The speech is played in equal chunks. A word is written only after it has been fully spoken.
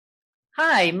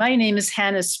Hi, my name is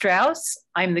Hanna Strauss.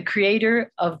 I'm the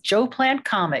creator of Joe Plant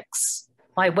Comics.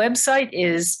 My website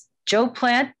is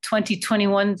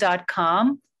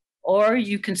joeplant2021.com, or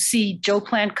you can see Joe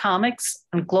Plant Comics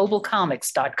on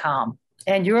globalcomics.com.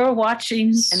 And you're watching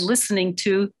and listening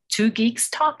to Two Geeks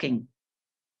Talking.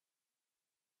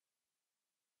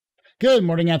 Good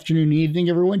morning, afternoon, evening,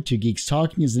 everyone. Two Geeks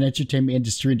Talking is an entertainment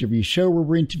industry interview show where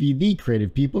we interview the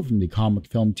creative people from the comic,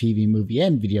 film, TV, movie,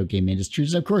 and video game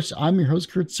industries. And of course, I'm your host,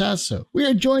 Kurtzman. We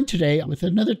are joined today with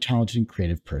another talented and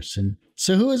creative person.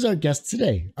 So who is our guest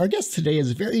today? Our guest today is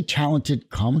a very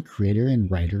talented comic creator and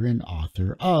writer and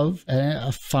author of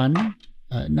a fun,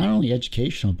 not only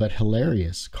educational, but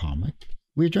hilarious comic.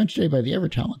 We are joined today by the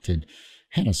ever-talented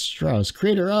Hanna Strauss,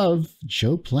 creator of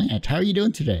Joe Plant. How are you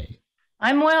doing today?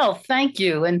 I'm well, thank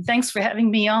you, and thanks for having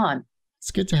me on.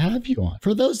 It's good to have you on.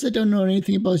 For those that don't know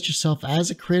anything about yourself as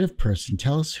a creative person,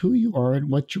 tell us who you are and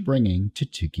what you're bringing to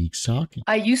Two Geeks Talking.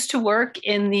 I used to work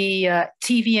in the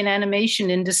TV and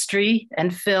animation industry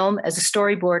and film as a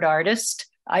storyboard artist.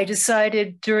 I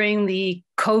decided during the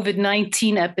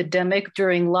COVID-19 epidemic,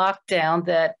 during lockdown,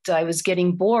 that I was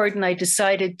getting bored, and I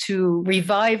decided to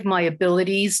revive my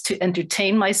abilities to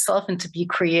entertain myself and to be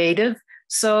creative.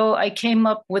 So I came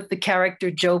up with the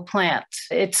character Joe Plant.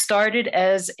 It started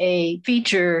as a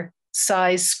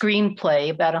feature-size screenplay,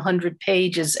 about 100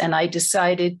 pages, and I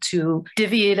decided to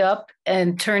divvy it up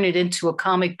and turn it into a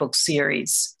comic book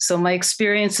series. So my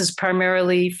experience is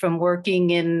primarily from working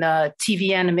in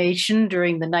TV animation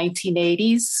during the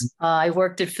 1980s. I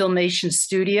worked at Filmation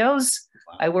Studios.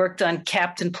 I worked on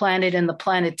Captain Planet and the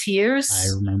Planeteers. I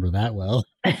remember that well.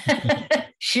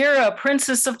 Shira,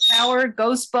 Princess of Power,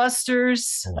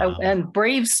 Ghostbusters, Wow. And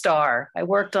Brave Star. I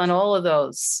worked on all of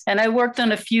those. And I worked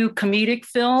on a few comedic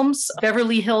films.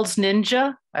 Beverly Hills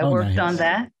Ninja, I worked on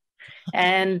that.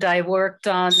 And I worked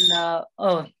on,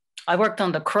 I worked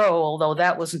on The Crow, although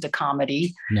that wasn't a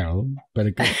comedy. No, but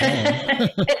a good film.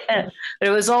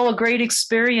 It was all a great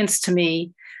experience to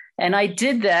me. And I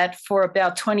did that for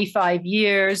about 25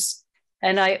 years.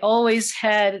 And I always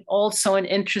had also an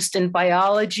interest in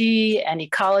biology and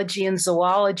ecology and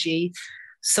zoology.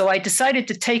 So I decided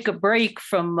to take a break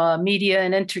from media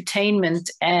and entertainment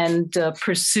and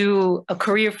pursue a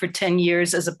career for 10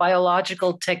 years as a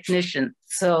biological technician.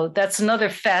 So that's another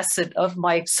facet of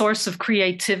my source of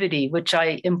creativity, which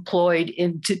I employed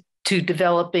into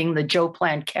developing the Joe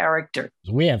Plant character.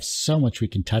 We have so much we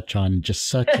can touch on in just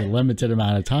such a limited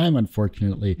amount of time,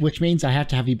 unfortunately, which means I have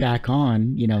to have you back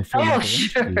on, for another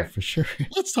interview, for sure.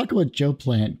 Let's talk about Joe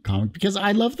Plant comic, because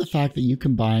I love the fact that you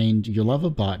combined your love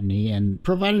of botany and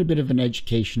provided a bit of an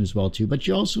education as well, too, but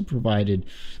you also provided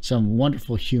some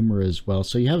wonderful humor as well.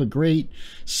 So you have a great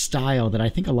style that I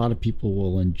think a lot of people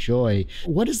will enjoy.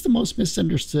 What is the most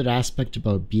misunderstood aspect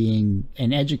about being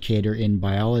an educator in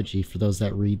biology for those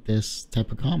that read this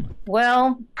type of comic?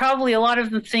 Well, probably a lot of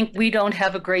them think we don't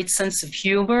have a great sense of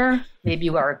humor. Maybe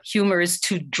our humor is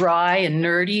too dry and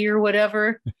nerdy or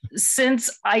whatever.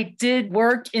 Since I did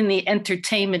work in the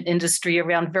entertainment industry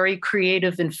around very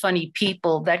creative and funny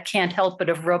people, that can't help but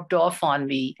have rubbed off on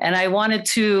me. And I wanted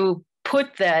to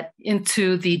put that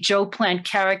into the Joe Plant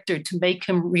character to make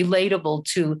him relatable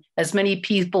to as many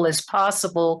people as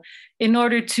possible in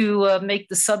order to make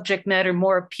the subject matter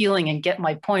more appealing and get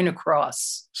my point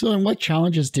across. So, and what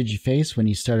challenges did you face when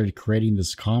you started creating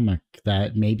this comic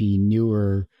that maybe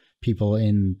newer people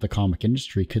in the comic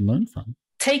industry could learn from?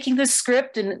 Taking the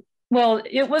script and well,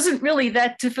 it wasn't really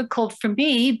that difficult for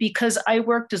me because I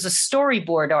worked as a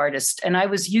storyboard artist and I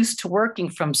was used to working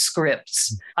from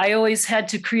scripts. I always had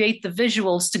to create the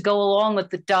visuals to go along with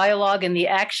the dialogue and the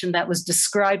action that was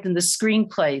described in the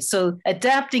screenplay. So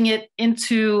adapting it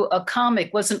into a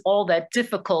comic wasn't all that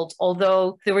difficult,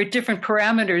 although there were different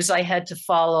parameters I had to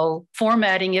follow,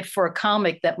 formatting it for a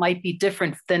comic that might be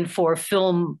different than for a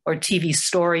film or TV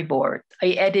storyboard. I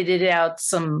edited out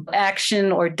some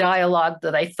action or dialogue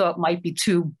that I thought might be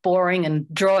too boring and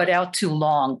draw it out too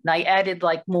long. And I added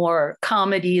like more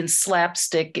comedy and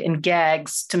slapstick and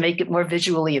gags to make it more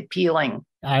visually appealing.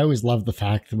 I always love the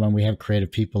fact that when we have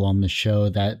creative people on the show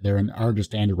that they're an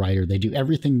artist and a writer, they do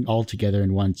everything all together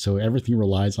in one. So everything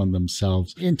relies on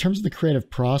themselves. In terms of the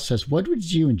creative process, what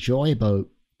did you enjoy about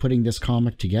putting this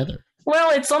comic together?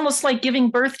 Well, it's almost like giving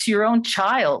birth to your own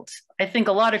child. I think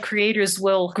a lot of creators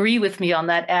will agree with me on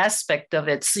that aspect of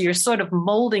it. So you're sort of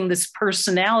molding this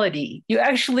personality. You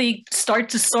actually start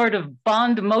to sort of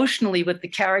bond emotionally with the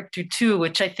character too,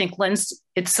 which I think lends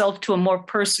itself to a more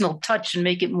personal touch and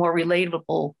make it more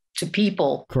relatable to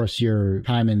people. Of course, your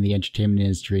time in the entertainment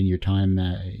industry and your time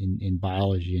in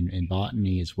biology and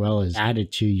botany as well has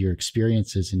added to your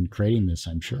experiences in creating this,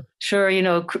 I'm sure. Sure.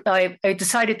 I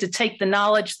decided to take the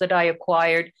knowledge that I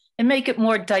acquired and make it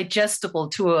more digestible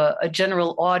to a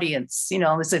general audience.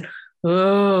 I said,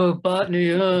 oh,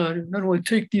 botany, I don't want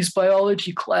to take these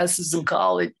biology classes in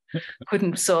college.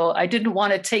 Couldn't. So I didn't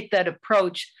want to take that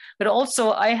approach. But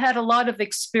also, I had a lot of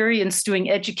experience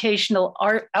doing educational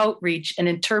art outreach and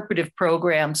interpretive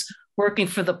programs, working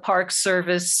for the Park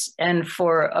Service and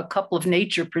for a couple of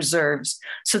nature preserves.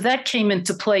 So that came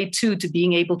into play, too, to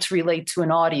being able to relate to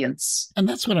an audience. And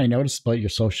that's what I noticed about your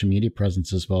social media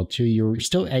presence as well, too. You're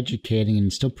still educating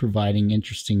and still providing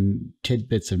interesting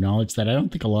tidbits of knowledge that I don't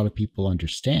think a lot of people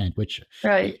understand, which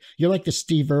right. You're like the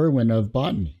Steve Irwin of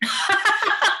botany.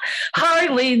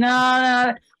 Hardly,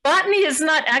 no. Botany is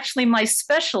not actually my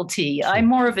specialty. I'm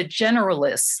more of a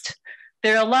generalist.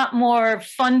 There are a lot more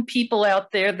fun people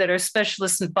out there that are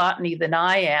specialists in botany than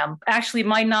I am. Actually,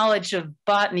 my knowledge of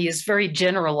botany is very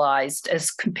generalized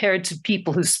as compared to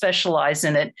people who specialize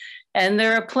in it. And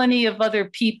there are plenty of other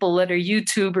people that are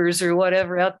YouTubers or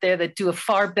whatever out there that do a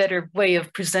far better way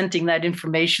of presenting that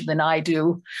information than I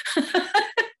do.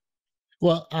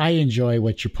 Well, I enjoy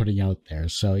what you're putting out there.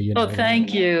 So, Oh,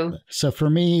 thank you. So for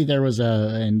me, there was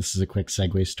and this is a quick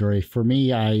segue story. For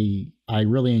me, I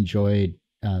really enjoyed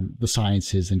the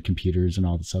sciences and computers and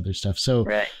all this other stuff. So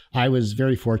right. I was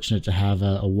very fortunate to have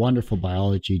a wonderful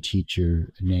biology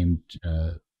teacher named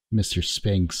Mr.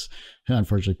 Spinks, who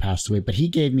unfortunately passed away. But he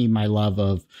gave me my love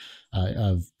of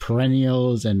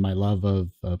perennials and my love of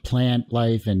plant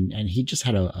life. And he just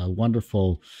had a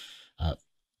wonderful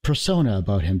persona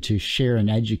about him to share and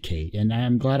educate. And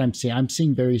I'm glad I'm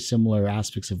seeing very similar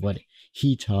aspects of what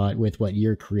he taught with what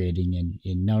you're creating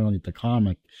in not only the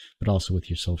comic, but also with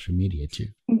your social media too.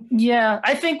 Yeah,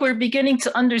 I think we're beginning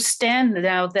to understand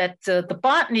now that the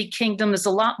botany kingdom is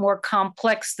a lot more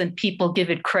complex than people give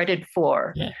it credit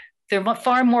for. Yeah. They're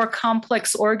far more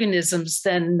complex organisms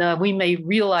than we may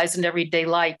realize in everyday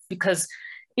life because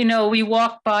we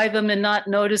walk by them and not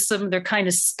notice them. They're kind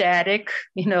of static.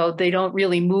 They don't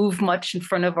really move much in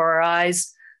front of our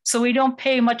eyes. So we don't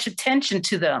pay much attention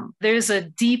to them. There's a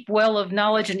deep well of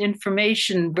knowledge and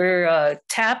information we're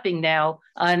tapping now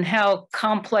on how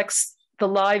complex the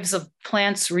lives of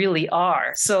plants really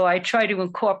are. So I try to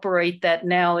incorporate that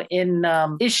now in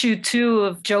issue 2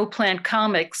 of Joe Plant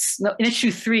Comics, no, in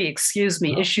issue 3,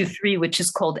 issue 3, which is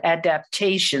called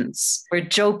Adaptations, where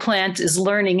Joe Plant is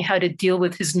learning how to deal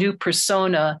with his new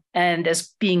persona and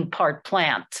as being part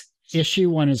plant. Issue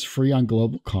 1 is free on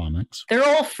Global Comics. They're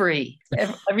all free.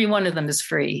 Every one of them is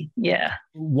free. Yeah.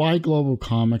 Why Global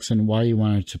Comics and why you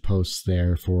wanted to post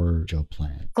there for Joe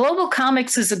Plant? Global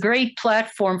Comics is a great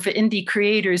platform for indie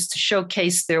creators to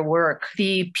showcase their work.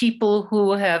 The people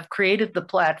who have created the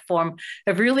platform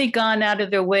have really gone out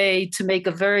of their way to make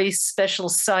a very special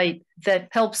site that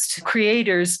helps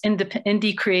creators,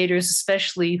 indie creators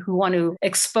especially, who want to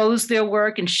expose their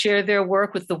work and share their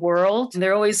work with the world. And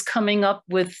they're always coming up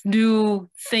with new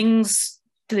things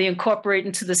to incorporate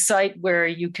into the site where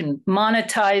you can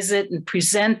monetize it and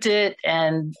present it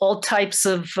and all types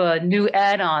of new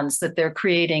add-ons that they're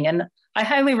creating. And I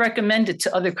highly recommend it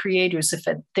to other creators if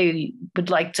they would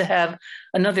like to have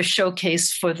another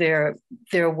showcase for their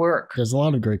work. There's a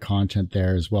lot of great content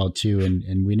there as well, too.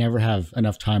 And we never have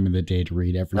enough time in the day to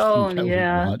read everything. Oh,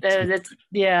 yeah.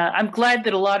 Yeah. I'm glad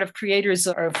that a lot of creators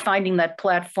are finding that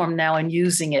platform now and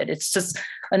using it. It's just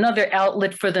another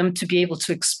outlet for them to be able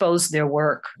to expose their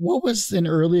work. What was an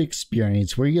early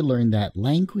experience where you learned that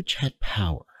language had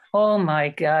power? Oh, my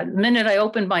God. The minute I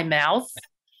opened my mouth.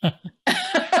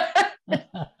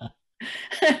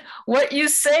 What you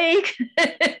say,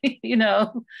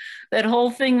 that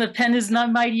whole thing, the pen is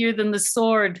not mightier than the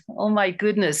sword. Oh my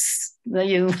goodness.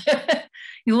 You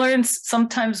learn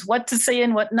sometimes what to say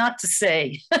and what not to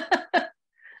say.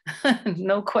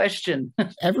 No question.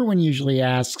 Everyone usually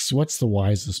asks, what's the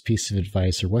wisest piece of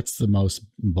advice or what's the most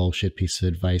bullshit piece of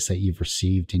advice that you've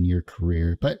received in your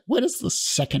career? But what is the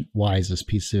second wisest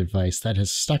piece of advice that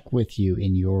has stuck with you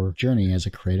in your journey as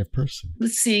a creative person?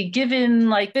 Let's see, given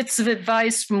like bits of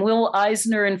advice from Will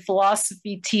Eisner and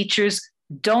philosophy teachers,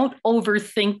 don't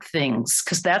overthink things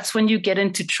because that's when you get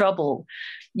into trouble.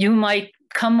 You might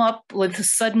come up with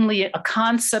suddenly a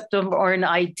concept or an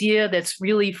idea that's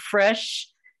really fresh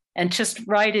and just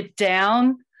write it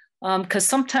down. Because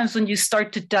sometimes when you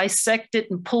start to dissect it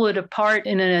and pull it apart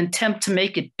in an attempt to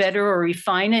make it better or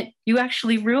refine it, you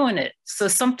actually ruin it. So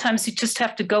sometimes you just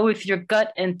have to go with your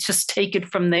gut and just take it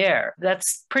from there.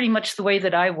 That's pretty much the way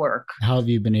that I work. How have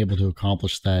you been able to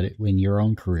accomplish that in your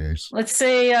own careers? Let's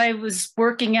say I was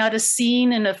working out a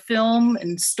scene in a film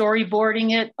and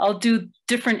storyboarding it. I'll do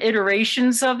different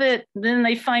iterations of it. Then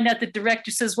they find out the director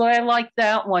says, well, I like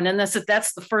that one. And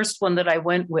that's the first one that I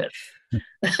went with.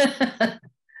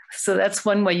 So that's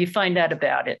one way you find out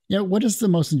about it. Yeah, what is the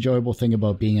most enjoyable thing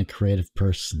about being a creative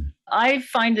person? I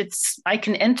find I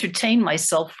can entertain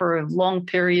myself for long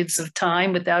periods of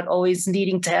time without always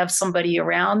needing to have somebody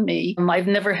around me. I've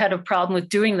never had a problem with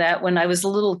doing that. When I was a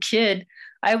little kid,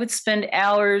 I would spend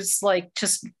hours like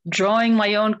just drawing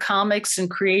my own comics and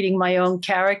creating my own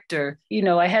character.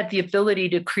 I had the ability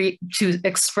to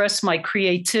express my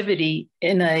creativity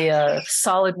in a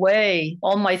solid way.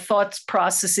 All my thoughts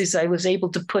processes I was able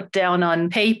to put down on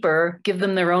paper, give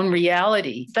them their own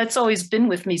reality. That's always been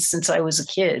with me since I was a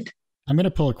kid. I'm going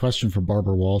to pull a question for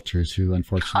Barbara Walters, who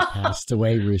unfortunately passed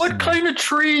away recently. What kind of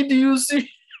tree do you see?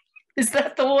 Is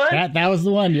that the one? That was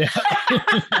the one, yeah.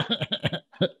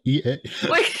 Yeah.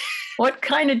 Wait, what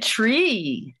kind of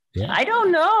tree? Yeah. I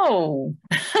don't know.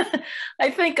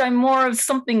 I think I'm more of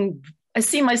something. I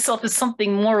see myself as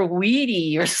something more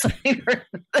weedy or something.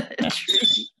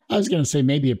 Tree. I was going to say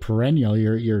maybe a perennial.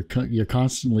 You're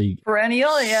constantly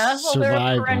perennial, yeah. Well, there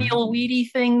are perennial weedy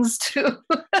things too.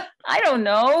 I don't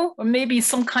know. Or maybe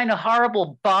some kind of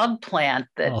horrible bog plant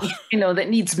that that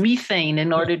needs methane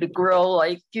in order to grow,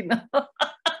 like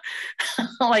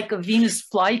like a Venus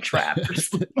flytrap or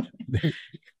something.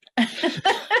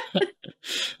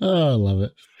 Oh, I love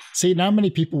it. See, not many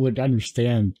people would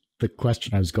understand the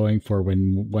question I was going for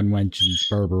when one mentions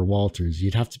Barbara Walters.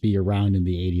 You'd have to be around in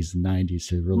the 80s and 90s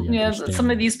to really understand. Some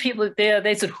of these people,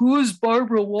 they said, who's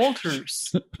Barbara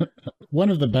Walters?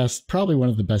 Probably one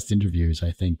of the best interviews, I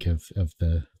think, of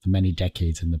the many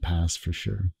decades in the past, for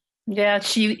sure. Yeah,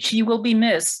 she will be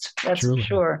missed. That's for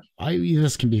sure.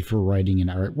 This can be for writing and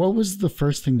art. What was the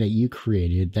first thing that you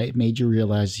created that made you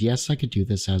realize, yes, I could do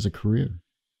this as a career?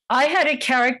 I had a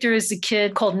character as a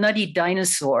kid called Nutty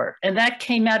Dinosaur, and that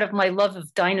came out of my love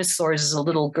of dinosaurs as a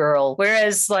little girl.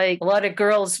 Whereas like a lot of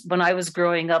girls when I was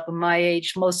growing up in my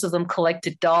age, most of them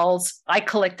collected dolls. I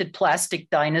collected plastic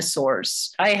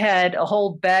dinosaurs. I had a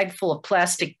whole bag full of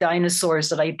plastic dinosaurs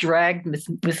that I dragged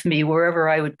with me wherever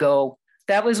I would go.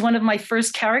 That was one of my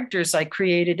first characters I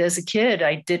created as a kid.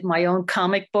 I did my own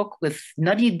comic book with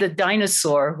Nutty the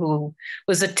dinosaur, who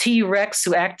was a T-Rex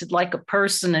who acted like a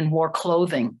person and wore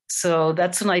clothing. So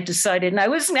that's when I decided, and I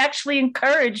was actually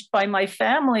encouraged by my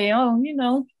family. Oh,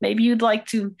 maybe you'd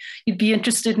be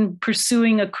interested in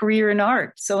pursuing a career in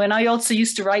art. So, and I also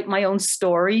used to write my own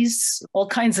stories, all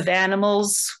kinds of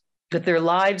animals with their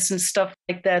lives and stuff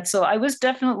like that. So I was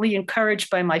definitely encouraged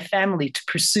by my family to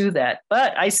pursue that.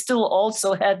 But I still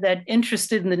also had that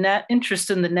interest in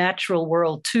the natural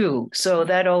world too. So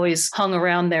that always hung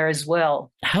around there as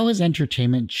well. How has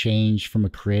entertainment changed from a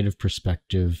creative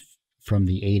perspective from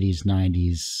the 80s,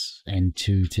 90s, and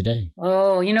to today?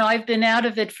 Oh, I've been out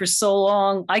of it for so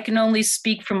long. I can only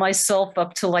speak for myself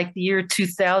up to like the year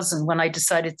 2000 when I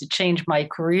decided to change my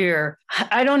career.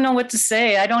 I don't know what to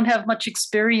say. I don't have much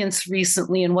experience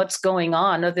recently in what's going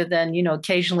on other than,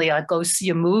 occasionally I go see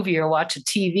a movie or watch a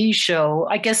TV show.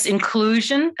 I guess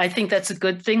inclusion. I think that's a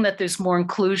good thing that there's more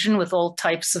inclusion with all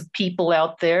types of people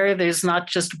out there. There's not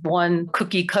just one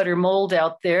cookie cutter mold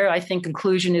out there. I think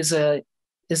inclusion is a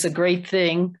great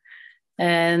thing.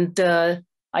 And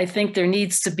I think there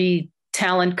needs to be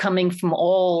talent coming from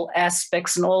all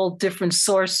aspects and all different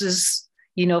sources,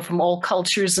 from all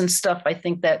cultures and stuff. I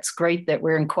think that's great that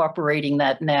we're incorporating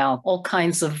that now, all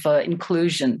kinds of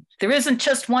inclusion. There isn't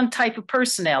just one type of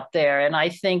person out there. And I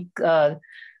think the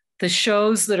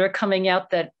shows that are coming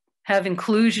out that have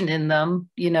inclusion in them,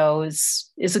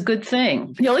 is a good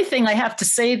thing. The only thing I have to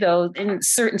say, though, in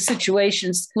certain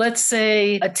situations, let's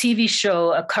say a TV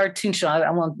show, a cartoon show, I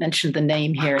won't mention the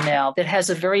name here now, that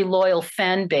has a very loyal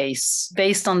fan base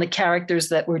based on the characters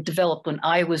that were developed when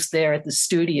I was there at the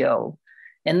studio.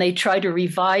 And they try to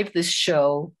revive this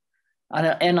show on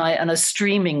a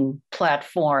streaming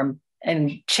platform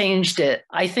and changed it.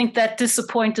 I think that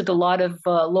disappointed a lot of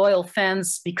loyal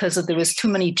fans because there was too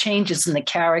many changes in the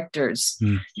characters.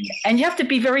 And you have to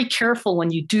be very careful when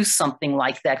you do something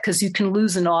like that because you can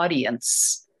lose an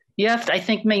audience. You have to, I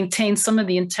think, maintain some of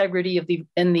the integrity of the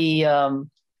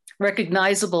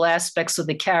recognizable aspects of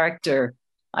the character.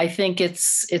 I think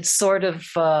it's sort of,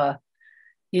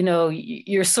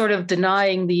 you're sort of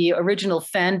denying the original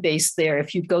fan base there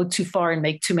if you go too far and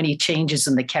make too many changes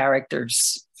in the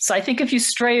characters. So I think if you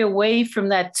stray away from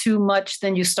that too much,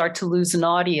 then you start to lose an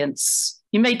audience.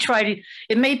 You may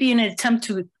it may be an attempt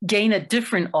to gain a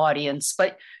different audience,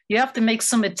 but you have to make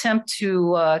some attempt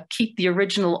to keep the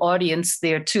original audience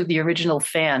there too, the original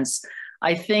fans.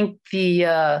 I think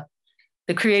the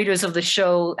creators of the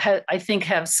show,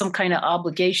 have some kind of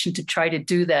obligation to try to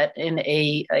do that in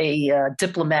a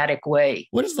diplomatic way.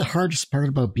 What is the hardest part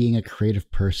about being a creative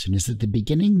person? Is it the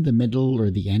beginning, the middle,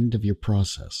 or the end of your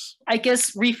process? I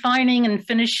guess refining and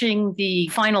finishing the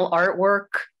final artwork,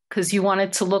 because you want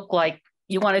it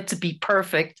to be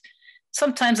perfect.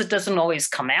 Sometimes it doesn't always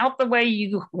come out the way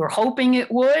you were hoping it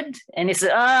would. And you say,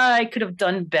 I could have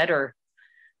done better.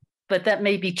 But that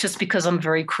may be just because I'm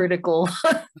very critical.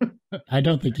 I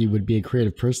don't think you would be a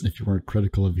creative person if you weren't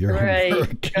critical of your own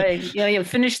work. Right. You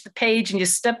finish the page and you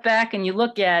step back and you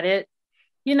look at it.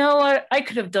 I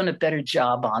could have done a better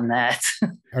job on that.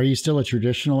 Are you still a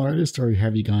traditional artist, or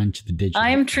have you gone to the digital? I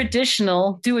am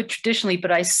traditional, do it traditionally,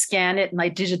 but I scan it and I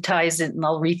digitize it and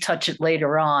I'll retouch it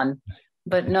later on.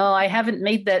 But no, I haven't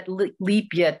made that leap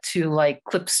yet to like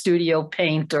Clip Studio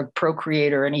Paint or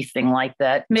Procreate or anything like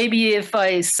that. Maybe if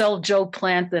I sell Joe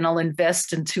Plant, then I'll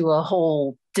invest into a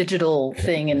whole digital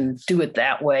thing and do it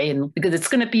that way. And because it's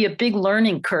going to be a big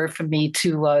learning curve for me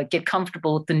to get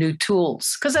comfortable with the new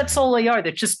tools, because that's all they are.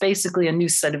 They're just basically a new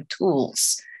set of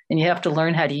tools, and you have to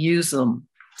learn how to use them.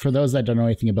 For those that don't know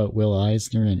anything about Will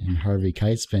Eisner and Harvey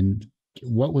Kurtzman,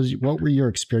 what were your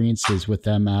experiences with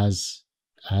them as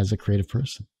a creative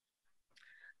person?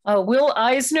 Will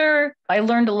Eisner, I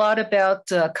learned a lot about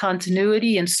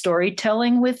continuity and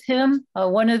storytelling with him.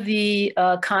 One of the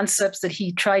concepts that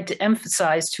he tried to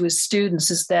emphasize to his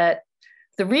students is that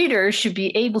the reader should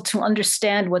be able to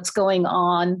understand what's going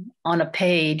on a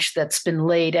page that's been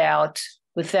laid out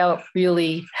without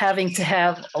really having to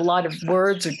have a lot of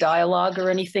words or dialogue or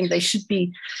anything. They should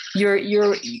be, your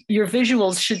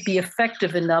visuals should be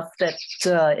effective enough that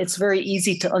it's very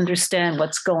easy to understand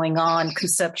what's going on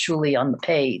conceptually on the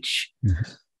page.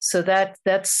 Mm-hmm. So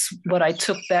that's what I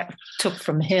took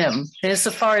from him. And as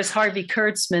far as Harvey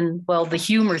Kurtzman, well, the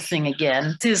humor thing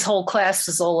again, his whole class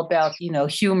is all about,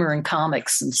 humor and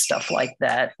comics and stuff like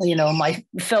that. My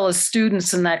fellow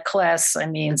students in that class, I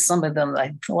mean, some of them,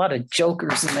 a lot of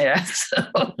jokers in there.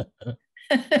 So.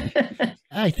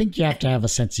 I think you have to have a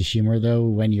sense of humor, though,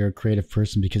 when you're a creative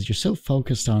person, because you're so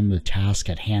focused on the task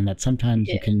at hand that sometimes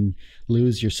you can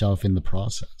lose yourself in the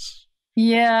process.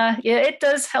 Yeah, it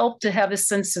does help to have a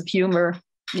sense of humor.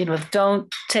 Don't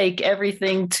take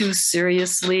everything too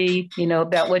seriously,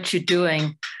 about what you're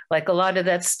doing. Like a lot of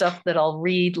that stuff that I'll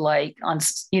read, like on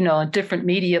different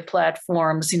media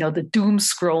platforms, the doom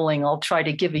scrolling, I'll try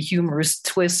to give a humorous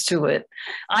twist to it.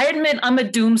 I admit I'm a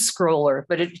doom scroller,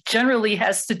 but it generally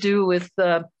has to do with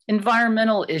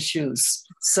environmental issues.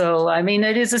 So, I mean,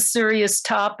 it is a serious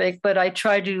topic, but I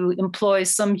try to employ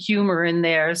some humor in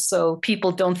there so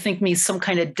people don't think me some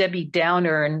kind of Debbie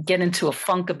Downer and get into a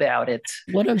funk about it.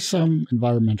 What are some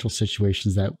environmental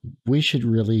situations that we should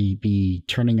really be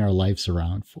turning our lives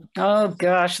around for? Oh,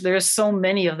 gosh, there's so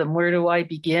many of them. Where do I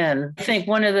begin? I think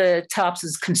one of the tops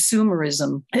is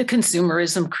consumerism.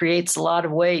 Consumerism creates a lot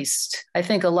of waste. I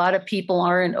think a lot of people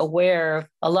aren't aware of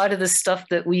a lot of the stuff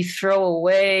that we throw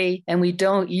away and we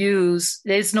don't use.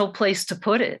 There's no place to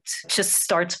put it. It just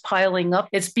starts piling up.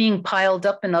 It's being piled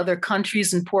up in other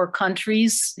countries and poor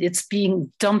countries. It's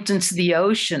being dumped into the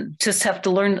ocean. Just have to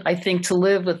learn, I think, to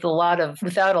live with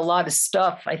without a lot of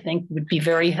stuff, I think would be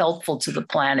very helpful to the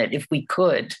planet if we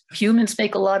could. Humans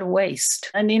make a lot of waste.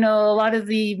 And, a lot of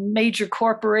the major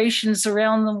corporations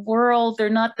around the world, they're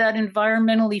not that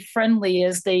environmentally friendly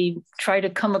as they try to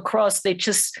come across. They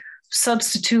just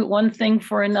substitute one thing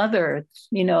for another.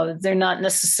 They're not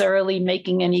necessarily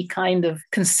making any kind of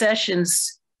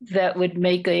concessions that would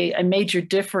make a major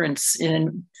difference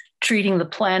in treating the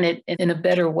planet in a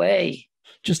better way.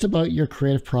 Just about your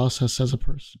creative process as a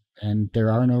person. And there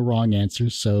are no wrong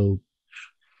answers, so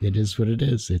it is what it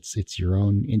is. It's your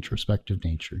own introspective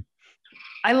nature.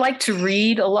 I like to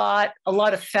read a lot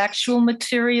of factual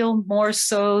material, more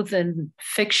so than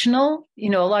fictional. A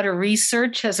lot of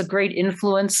research has a great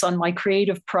influence on my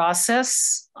creative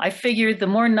process. I figure the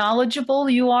more knowledgeable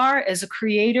you are as a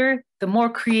creator, the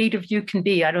more creative you can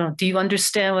be. I don't know, do you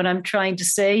understand what I'm trying to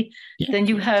say? Yeah. Then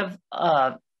you have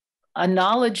a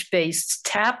knowledge base to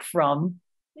tap from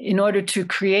in order to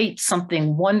create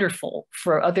something wonderful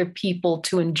for other people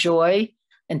to enjoy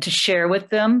and to share with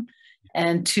them,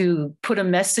 and to put a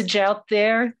message out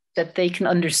there that they can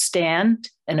understand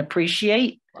and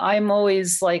appreciate. I'm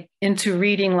always like into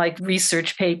reading like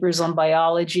research papers on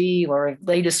biology or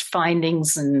latest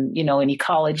findings and, in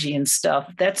ecology and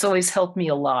stuff. That's always helped me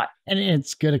a lot. And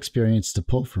it's good experience to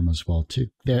pull from as well, too.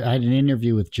 I had an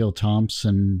interview with Jill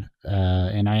Thompson,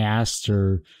 and I asked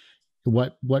her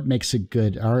what makes a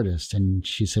good artist. And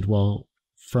she said, well,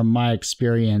 from my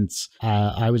experience,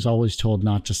 I was always told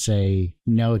not to say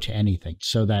no to anything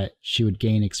so that she would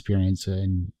gain experience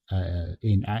in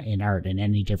art in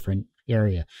any different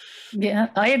area. Yeah,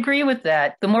 I agree with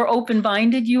that. The more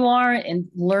open-minded you are in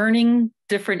learning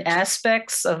different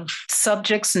aspects of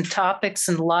subjects and topics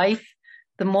in life,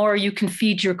 the more you can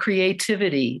feed your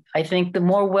creativity. I think the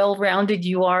more well-rounded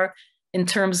you are in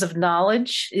terms of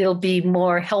knowledge, it'll be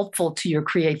more helpful to your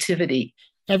creativity.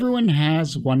 Everyone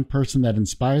has one person that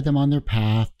inspired them on their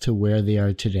path to where they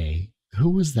are today. Who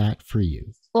was that for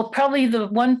you? Well, probably the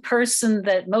one person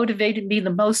that motivated me the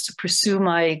most to pursue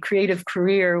my creative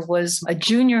career was a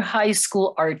junior high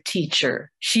school art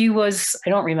teacher. She was, I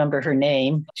don't remember her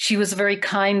name. She was a very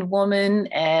kind woman,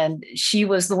 and she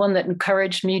was the one that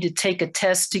encouraged me to take a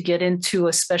test to get into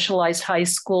a specialized high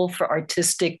school for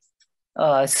artistic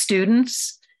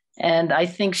students. And I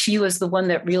think she was the one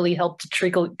that really helped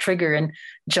to trigger and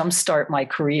jumpstart my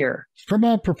career. From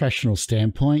a professional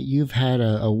standpoint, you've had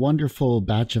a wonderful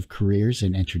batch of careers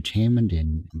in entertainment,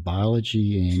 in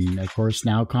biology, and of course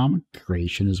now comic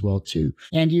creation as well too.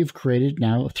 And you've created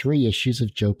now 3 issues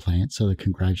of Joe Plant, so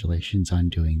congratulations on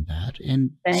doing that.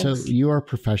 And Thanks. So you are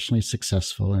professionally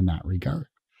successful in that regard.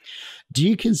 Do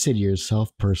you consider yourself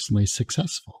personally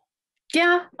successful?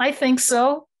 Yeah, I think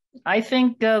so. I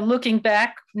think looking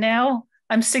back now,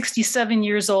 I'm 67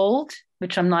 years old,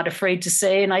 which I'm not afraid to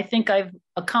say. And I think I've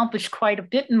accomplished quite a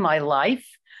bit in my life.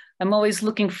 I'm always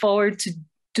looking forward to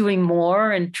doing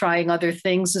more and trying other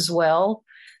things as well.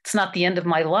 It's not the end of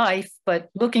my life, but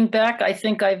looking back, I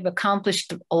think I've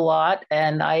accomplished a lot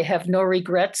and I have no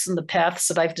regrets in the paths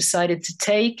that I've decided to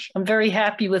take. I'm very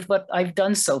happy with what I've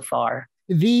done so far.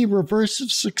 The reverse of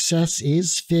success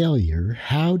is failure.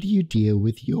 How do you deal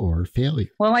with your failure?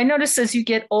 Well, I notice as you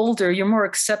get older, you're more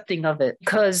accepting of it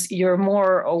because you're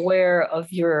more aware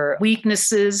of your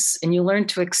weaknesses and you learn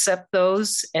to accept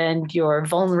those and your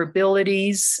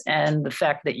vulnerabilities and the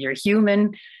fact that you're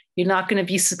human. You're not going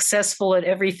to be successful at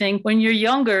everything. When you're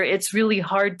younger, it's really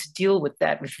hard to deal with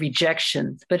that, with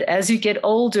rejection. But as you get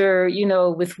older,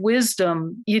 with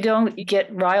wisdom, you don't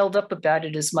get riled up about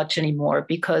it as much anymore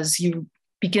because you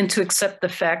begin to accept the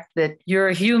fact that you're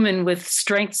a human with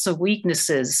strengths and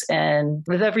weaknesses. And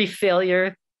with every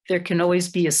failure, there can always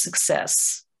be a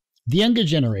success. The younger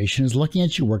generation is looking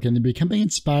at your work and they're becoming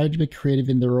inspired to be creative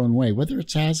in their own way, whether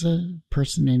it's as a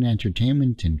person in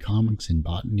entertainment, in comics, in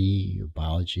botany, or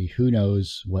biology. Who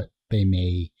knows what they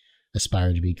may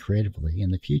aspire to be creatively in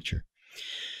the future.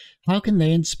 How can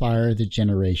they inspire the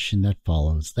generation that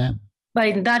follows them?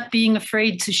 By not being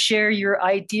afraid to share your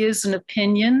ideas and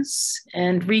opinions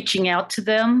and reaching out to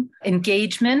them.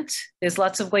 Engagement. There's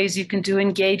lots of ways you can do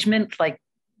engagement, like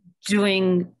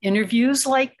doing interviews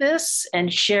like this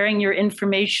and sharing your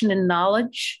information and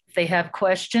knowledge. If they have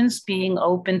questions, being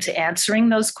open to answering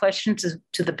those questions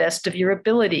to the best of your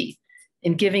ability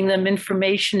and giving them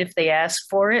information if they ask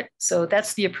for it. So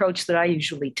that's the approach that I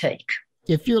usually take.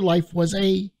 If your life was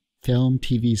a film,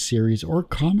 TV series, or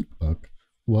comic book,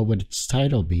 what would its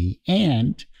title be?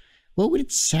 And what would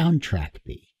its soundtrack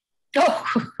be? Oh,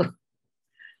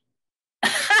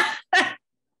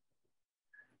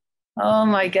 oh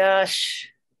my gosh.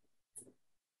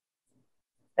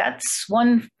 That's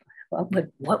one.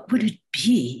 What would it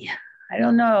be? I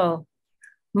don't know.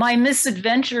 My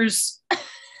misadventures. I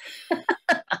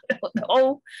don't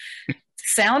know.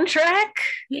 Soundtrack?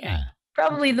 Yeah.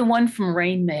 Probably the one from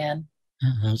Rain Man.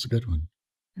 Yeah, that was a good one.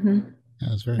 Mm-hmm. That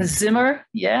was very good. Zimmer,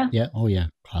 yeah. Yeah. Oh, yeah.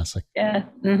 Classic. Yeah.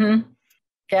 Mm-hmm.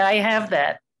 Yeah, I have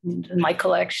that in my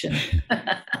collection.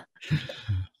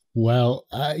 Well,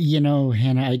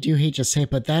 Hanna, I do hate to say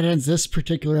it, but that ends this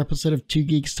particular episode of Two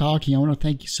Geeks Talking. I want to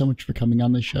thank you so much for coming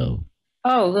on the show.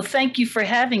 Oh, well, thank you for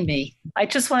having me. I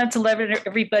just wanted to let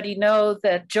everybody know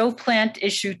that Joe Plant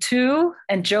issue 2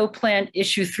 and Joe Plant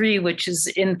issue 3, which is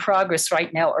in progress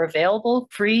right now, are available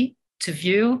free to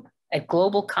view at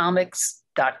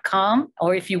globalcomics.com.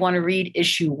 Or if you want to read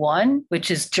issue 1, which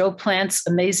is Joe Plant's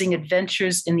Amazing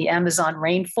Adventures in the Amazon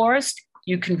Rainforest,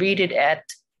 you can read it at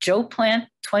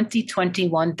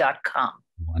joeplant2021.com.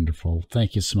 Wonderful.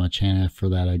 Thank you so much, Hanna, for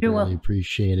that. I really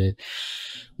appreciate it.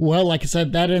 Well, like I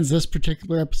said, that ends this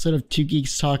particular episode of Two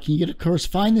Geeks Talking. You can, of course,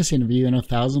 find this interview and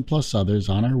 1,000+ others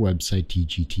on our website,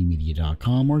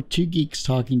 tgtmedia.com or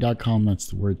twogeekstalking.com. That's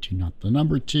the word 2, not the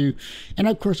number 2. And,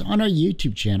 of course, on our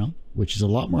YouTube channel, which is a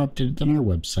lot more updated than our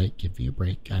website. Give me a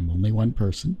break. I'm only one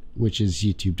person, which is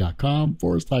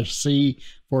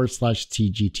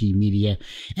youtube.com/C/TGT Media.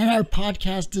 And our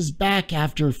podcast is back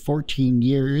after 14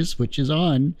 years, which is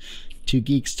on to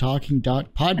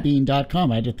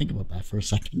geekstalking.podbean.com. I had to think about that for a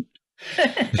second.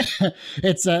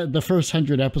 It's the first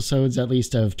 100 episodes, at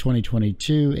least, of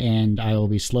 2022, and I will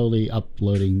be slowly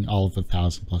uploading all of the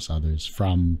 1,000+ others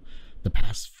from the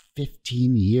past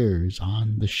 15 years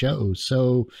on the show.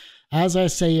 So, as I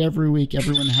say every week,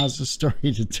 everyone has a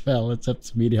story to tell. It's up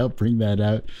to me to help bring that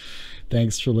out.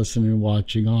 Thanks for listening and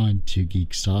watching on to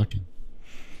Geeks Talking.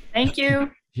 Thank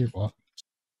you. You're welcome.